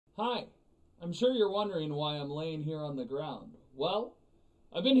Hi, I'm sure you're wondering why I'm laying here on the ground. Well,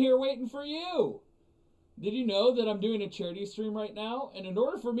 I've been here waiting for you. Did you know that I'm doing a charity stream right now? And in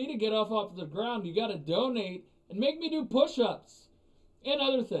order for me to get off the ground, you gotta donate and make me do push ups and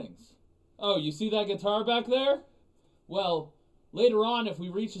other things. Oh, you see that guitar back there? Well, later on, if we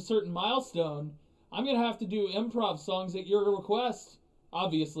reach a certain milestone, I'm gonna have to do improv songs at your request.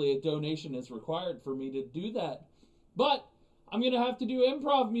 Obviously, a donation is required for me to do that. But I'm gonna have to do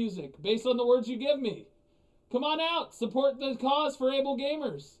improv music based on the words you give me. Come on out, support the cause for able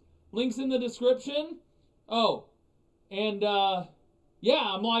gamers. Links in the description. Oh, and yeah,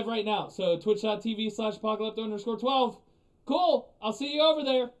 I'm live right now. So twitch.tv/apocalypto_12. Cool. I'll see you over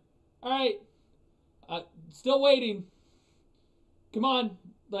there. All right. Still waiting. Come on.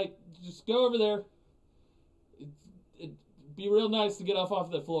 Just go over there. It'd be real nice to get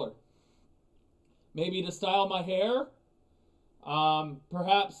off the floor. Maybe to style my hair.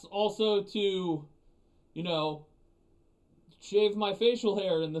 Perhaps also to, shave my facial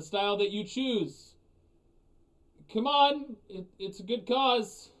hair in the style that you choose. Come on, it's a good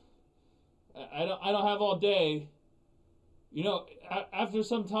cause. I don't have all day. After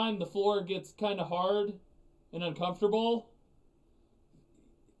some time, the floor gets kind of hard and uncomfortable.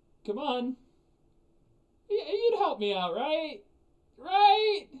 Come on, you'd help me out, right?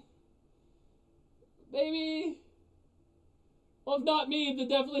 Right, baby. Well, if not me, then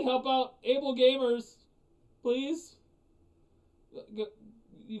definitely help out able gamers, please.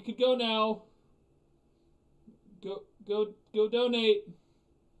 You could go now. Go donate.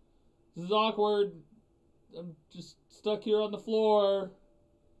 This is awkward. I'm just stuck here on the floor.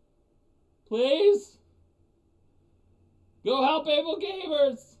 Please? Go help able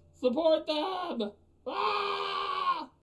gamers. Support them. Ah!